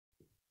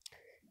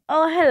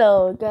Oh,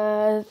 hello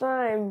guys,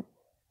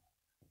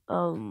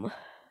 I'm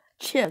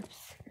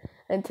Chips,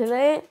 and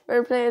today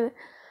we're playing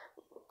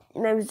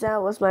Name's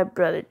Out with my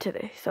brother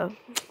today, so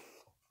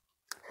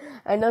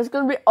I know it's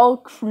gonna be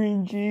all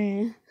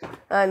cringy,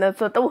 and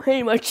so don't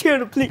hate my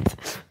channel, please.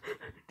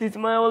 These are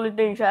my only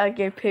things I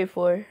get paid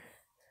for.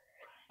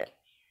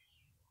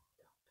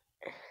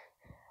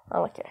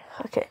 Oh,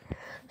 okay,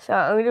 so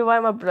I'm gonna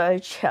invite my brother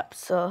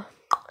Chips, so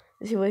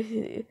let's see what is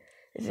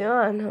he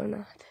on or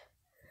not.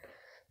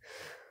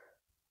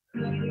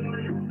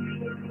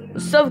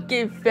 What's up,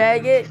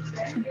 faggot?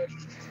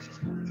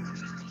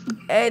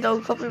 Hey,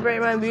 don't copyright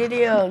my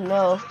video.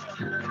 No,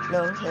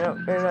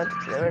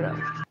 we're not.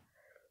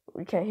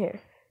 We can't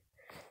hear.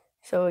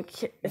 So we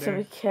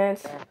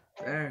can't.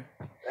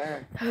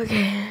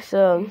 Okay,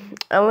 so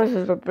I'm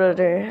with my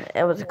brother.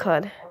 And what's it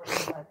called?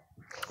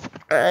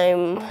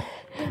 You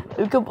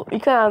can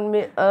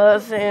unmute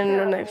us in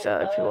the next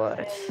if you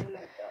want.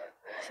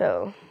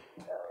 So.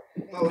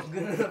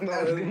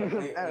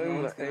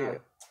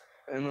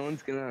 No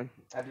one's gonna.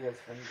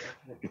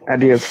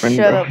 Adios, friend.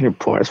 Shut up. You're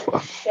poor as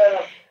fuck. Shut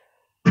up.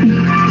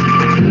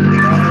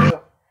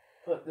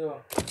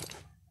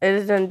 It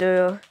isn't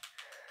do.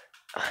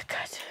 Oh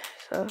god.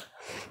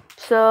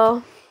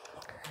 So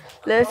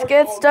let's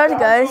get started,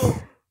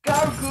 guys.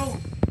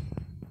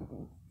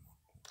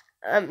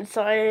 I'm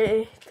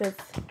sorry because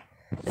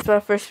it's my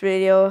first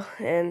video,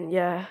 and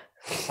yeah.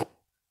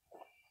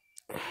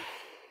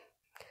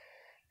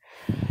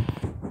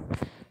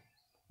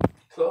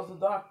 Close the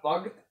door,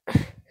 fuck it.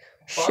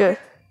 Sure.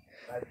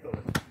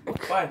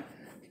 Fine.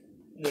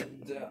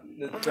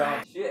 The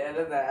job. Shit,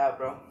 edit that out,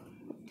 bro.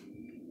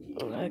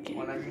 Okay.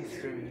 When I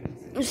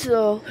restream.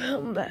 So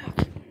I'm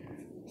back.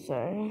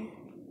 Sorry.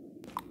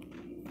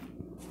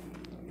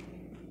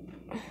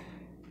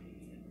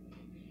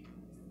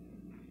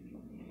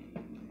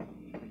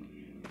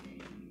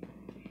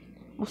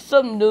 What's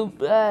up,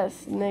 noob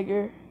ass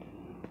nigger?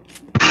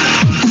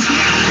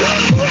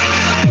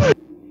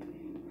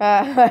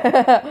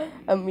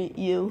 I meet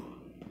you.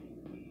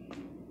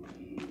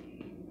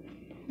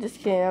 Just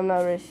kidding, I'm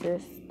not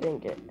racist.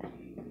 Dang it.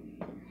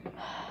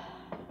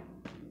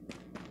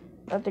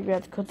 I think we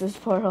have to cut this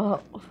part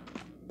off.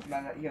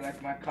 You like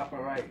my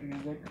copyright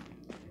music?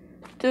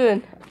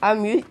 Dude, I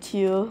mute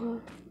you.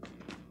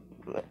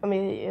 I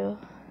mute you.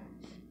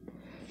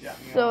 Yeah,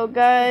 So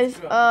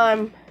guys,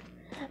 I'm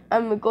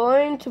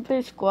going to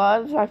play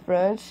squad with my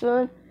friends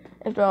soon.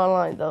 If they're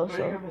online though,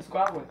 Who are you so. gonna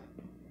squad with?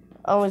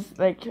 I was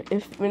like,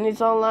 if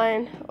Minnie's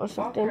online or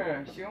something. Fuck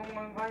her. She don't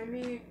wanna invite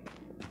me.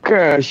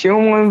 Girl, she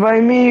don't wanna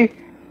invite me.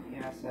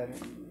 Yeah, I said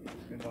it.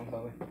 Don't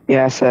tell her.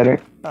 Yeah, I said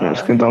it.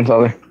 Don't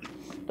tell her.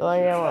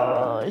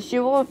 She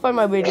won't find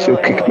my video. She'll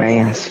kick my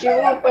ass. She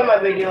won't find my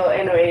video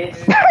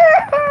anyways.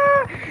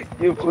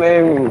 You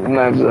playing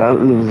Knives Out,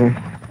 loser.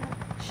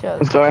 Shut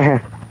Let's go right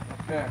here.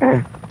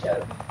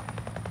 Shut up.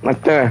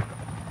 Like there.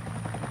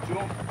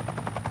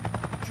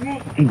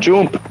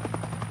 Jump.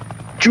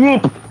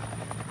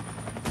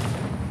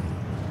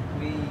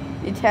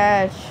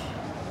 Detach.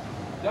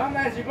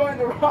 Dumbass, you're going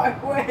the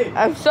wrong way.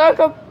 I'm so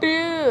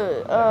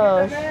confused.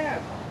 Oh.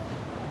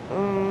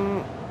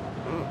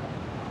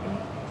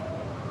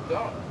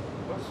 Don't.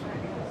 What's your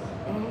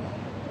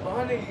Well,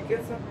 honey, you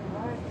get something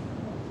right.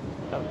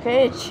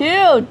 Okay,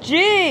 chill.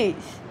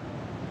 Jeez.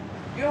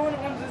 You don't want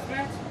to win this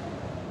match?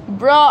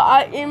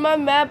 Bro, in my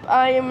map,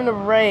 I am in the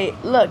right.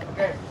 Look.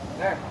 Okay,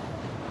 there.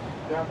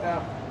 Drop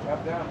down.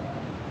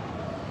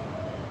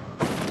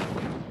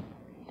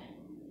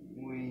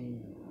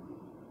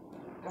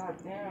 God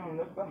damn,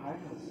 look behind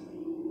us.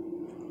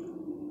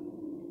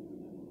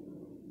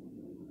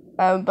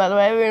 By the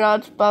way, we're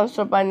not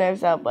sponsored by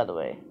Knives Out, by the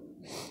way.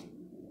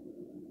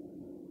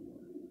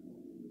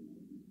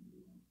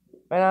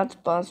 We're not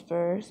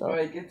sponsored, so.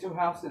 Alright, get 2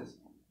 houses.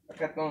 I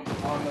got them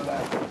on the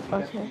left. You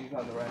Okay. These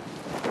on the right.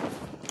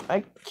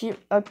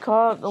 I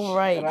call it the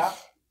right. Shut up.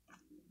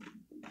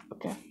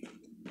 Okay.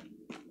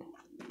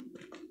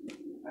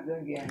 I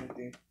didn't get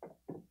anything.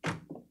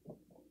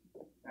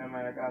 Never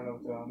mind, I got a little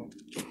too on it.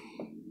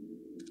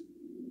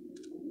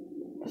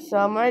 So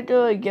I might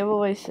do a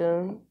giveaway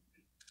soon.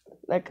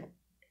 Like,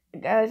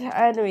 guys,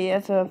 add me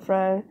as a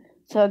friend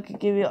so I could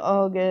give you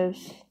all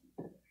gifts.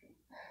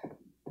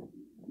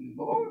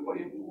 What are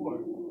you for?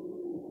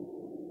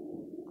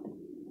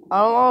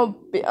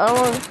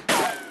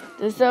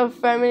 This is a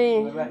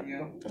family. What about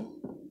you?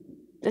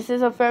 This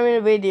is a family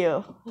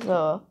video,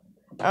 so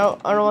I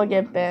don't want to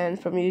get banned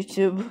from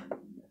YouTube.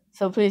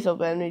 So please don't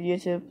ban me,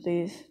 YouTube.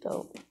 Please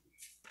don't.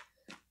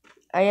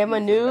 I am a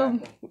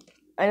noob.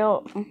 I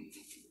know.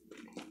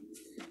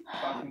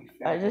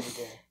 I just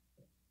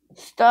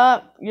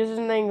stop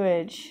using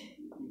language.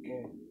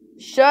 Okay.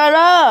 Shut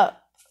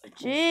up!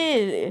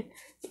 Jeez,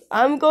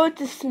 I'm going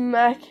to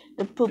smack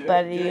the poop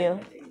out of you.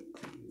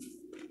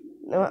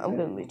 No, I'm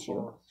gonna meet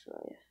you. So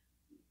yeah.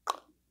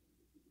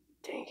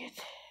 Dang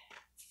it.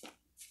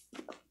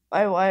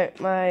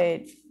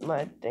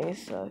 My thing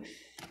sucks.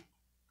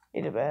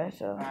 Either bad,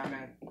 so.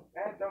 Man.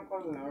 Don't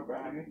close the door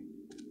behind me.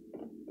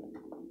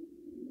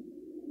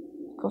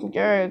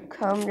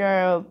 Calm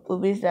your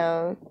boobies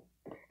down.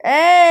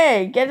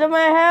 Hey, get to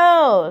my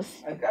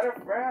house. I got a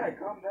frag.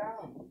 Calm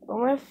down. Oh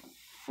my.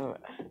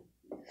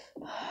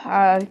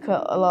 I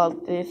cut a lot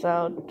of this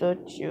out,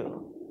 don't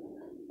you?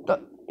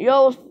 You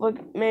always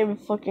made me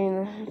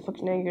fucking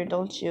angry,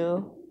 don't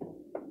you?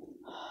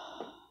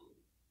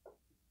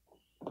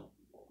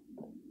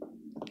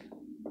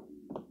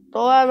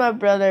 Don't let my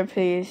brother,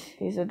 please.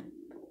 He's a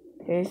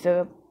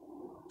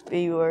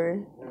B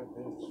word.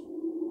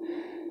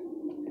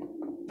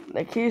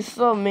 Like, he's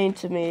so mean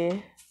to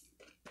me.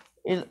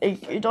 You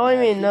don't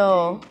even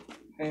know.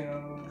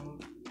 Alright,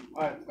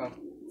 let's go.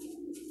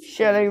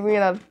 Shit, like me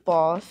that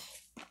boss.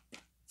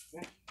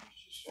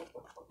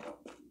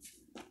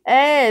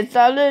 Hey,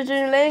 stop losing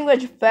your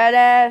language, fat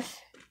ass.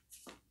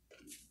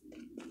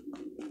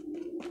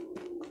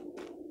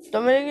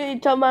 Don't make me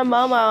tell my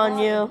mama on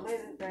you.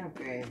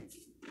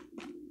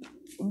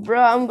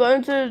 Bro, I'm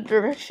going to the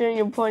direction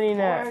you're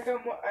pointing at. I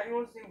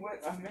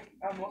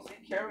mostly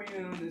carry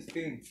you on this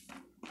thing.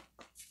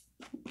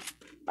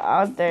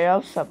 Out there,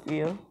 I'll stop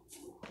you.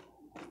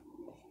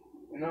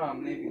 No,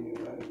 I'm leaving you,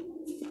 right?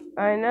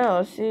 I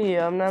know, see you.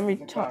 I'm not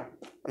retarded.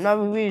 I'm not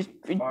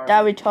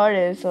that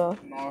retarded, so.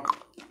 North,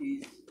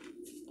 east,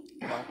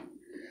 north.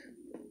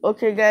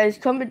 Okay, guys,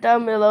 comment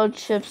down below.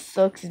 Chip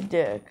sucks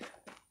dick.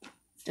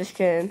 Just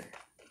kidding.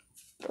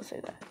 Don't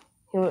say that.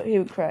 He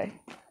would cry.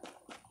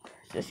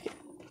 Just kidding.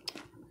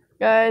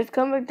 Guys,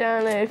 comment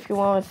down if you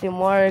want to see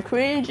more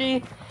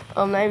cringy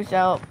Knives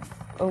Out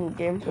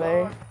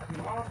gameplay.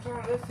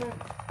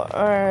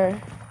 Or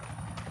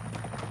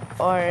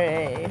a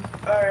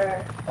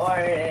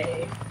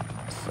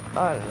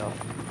I don't know.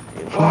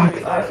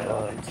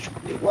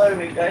 What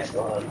are you guys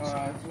want?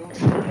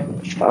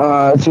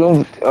 It's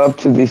up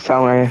to this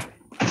time right here.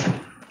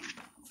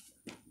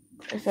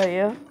 Is that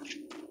you?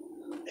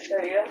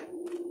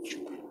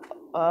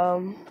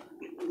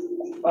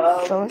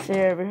 Someone's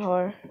here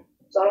before.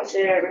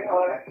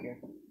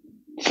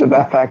 It's a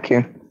backpack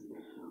here.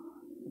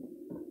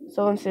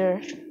 Someone's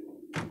here.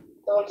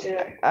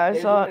 I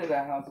saw it.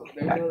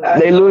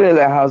 They looted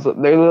that house.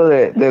 They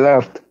looted. They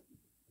left.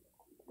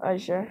 Are you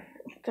sure?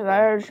 Cause I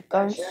heard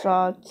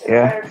gunshots.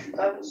 Yeah.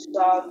 Is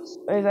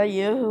that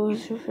you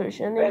who's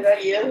shooting?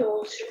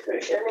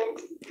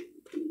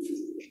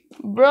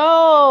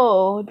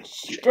 Bro!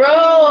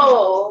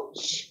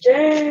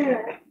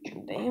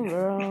 Damn,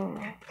 bro.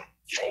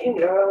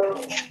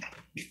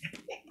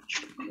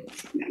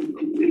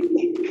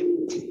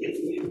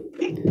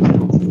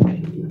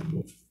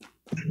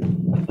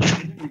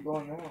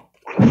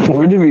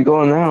 Where did we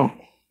go now?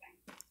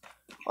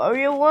 What do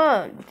you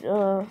want?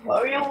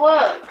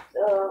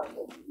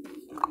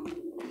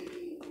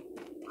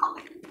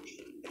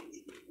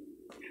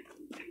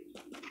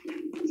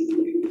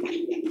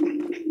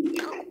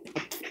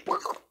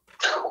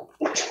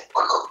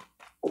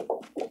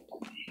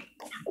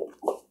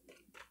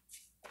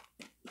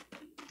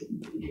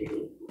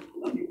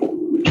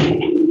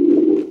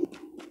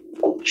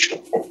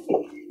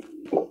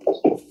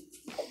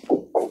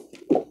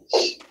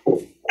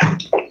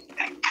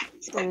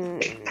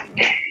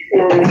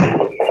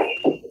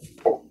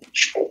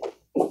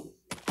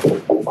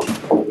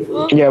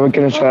 Yeah, we're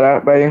gonna shut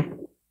out by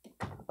you.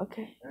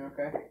 Okay.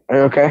 Are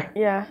you okay?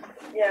 Yeah.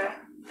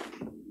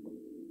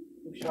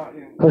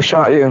 Who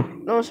shot you?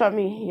 No one shot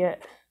me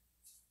yet.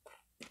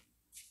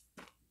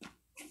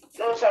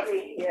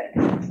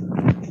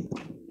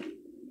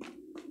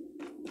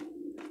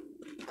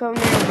 Come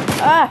here.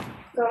 Ah!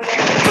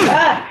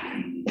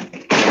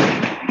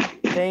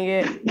 Dang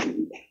it.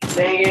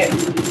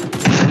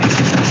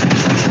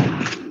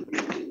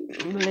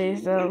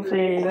 Please don't,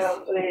 please.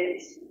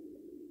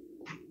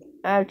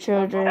 I have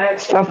children.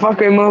 Stop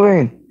fucking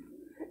moving.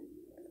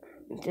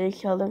 Did you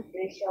kill them?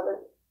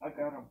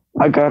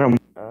 I got him.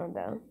 Oh,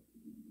 down.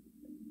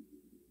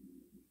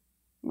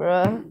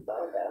 Bruh.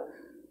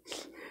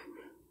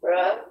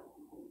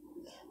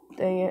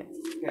 Dang it.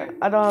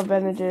 I don't have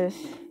bandages.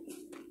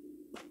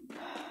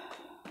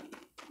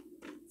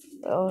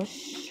 Oh,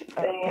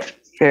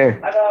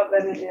 Here. I don't have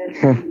bandages.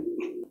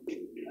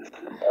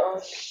 Oh,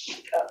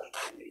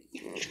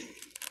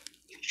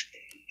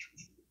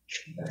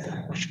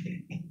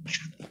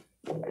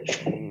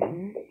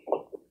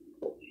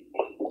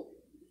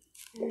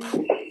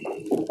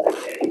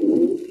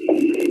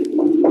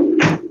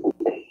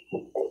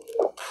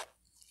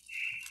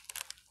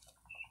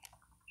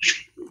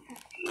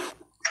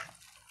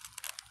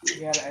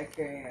 He had an AK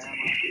ammo.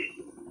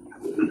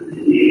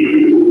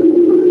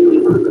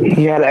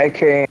 He had an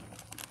AK.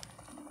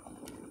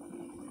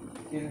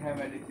 Didn't have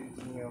anything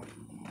to heal.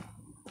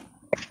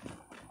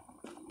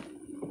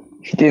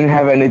 He didn't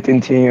have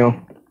anything to heal.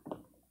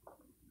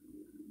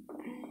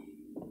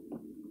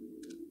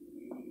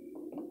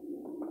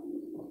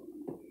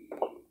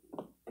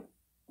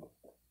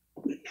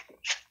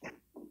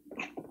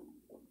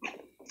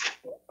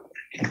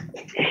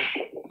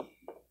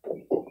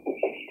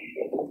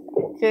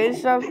 Can you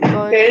stop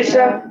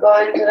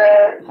going to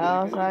the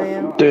house I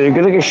am? Dude, you're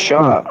gonna get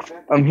shot.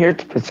 I'm here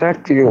to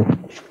protect you.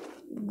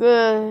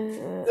 Good.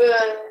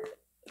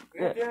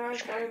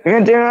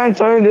 And didn't I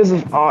tell you this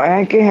is all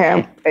AK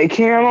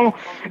camo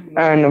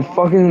and the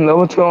fucking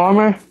level 2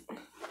 armor?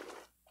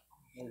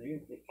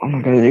 Oh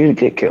my god, you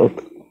get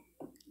killed.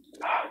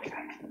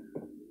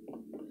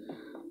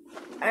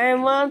 I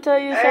want to tell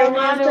you some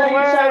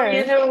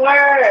using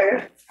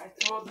words. I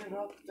told it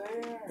up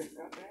there.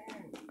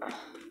 Goddamn.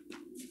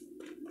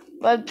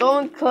 But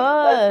don't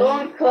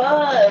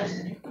cuss.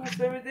 You cuss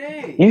every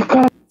day. You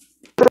cuss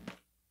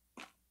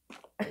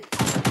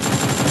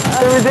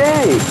every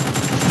day.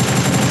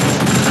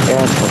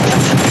 Yeah,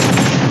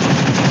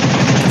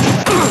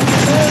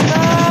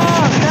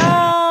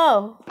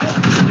 No.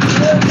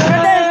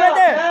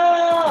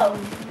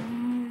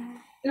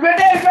 Right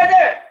there. It's right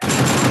there.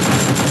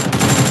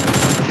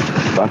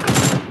 fuck.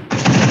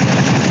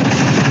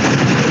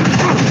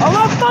 Oh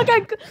my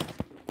fucking.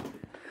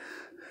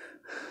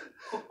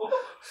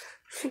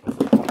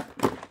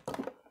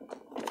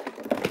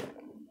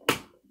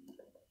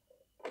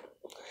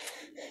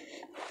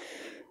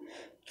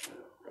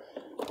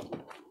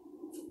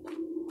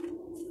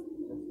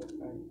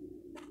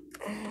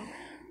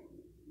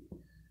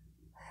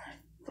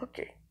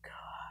 Okay,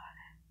 God.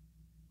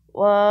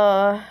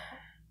 Well,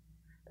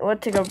 we'll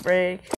take a break.